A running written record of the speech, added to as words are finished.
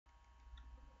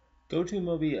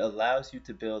Go2mobi allows you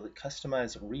to build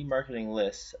customized remarketing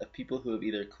lists of people who have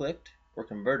either clicked or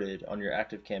converted on your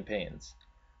active campaigns.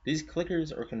 These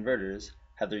clickers or converters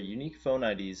have their unique phone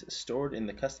IDs stored in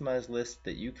the customized list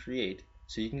that you create,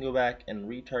 so you can go back and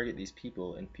retarget these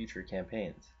people in future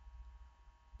campaigns.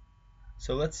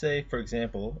 So let's say, for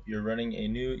example, you're running a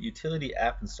new utility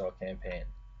app install campaign.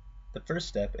 The first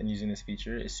step in using this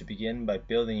feature is to begin by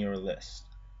building your list.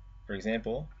 For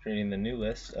example, creating the new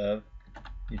list of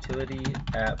utility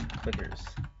app clickers.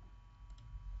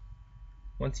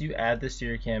 Once you add this to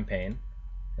your campaign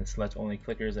and select only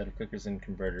clickers out of clickers and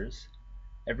converters,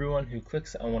 everyone who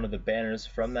clicks on one of the banners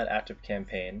from that active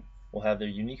campaign will have their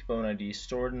unique phone ID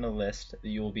stored in a list that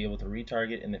you will be able to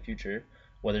retarget in the future,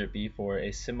 whether it be for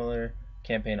a similar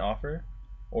campaign offer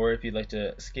or if you'd like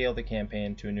to scale the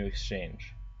campaign to a new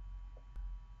exchange.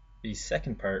 The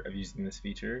second part of using this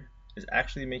feature is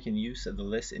actually making use of the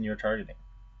list in your targeting.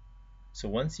 So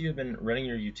once you have been running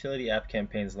your utility app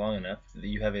campaigns long enough that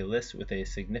you have a list with a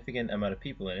significant amount of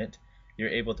people in it, you're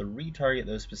able to retarget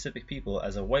those specific people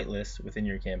as a whitelist within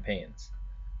your campaigns.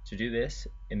 To do this,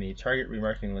 in the target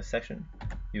remarketing list section,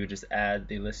 you would just add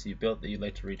the list you built that you'd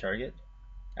like to retarget,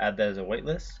 add that as a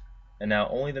whitelist, and now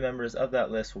only the members of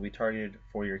that list will be targeted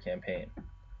for your campaign.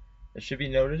 It should be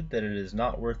noted that it is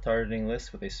not worth targeting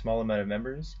lists with a small amount of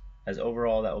members, as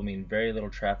overall that will mean very little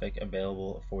traffic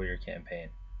available for your campaign.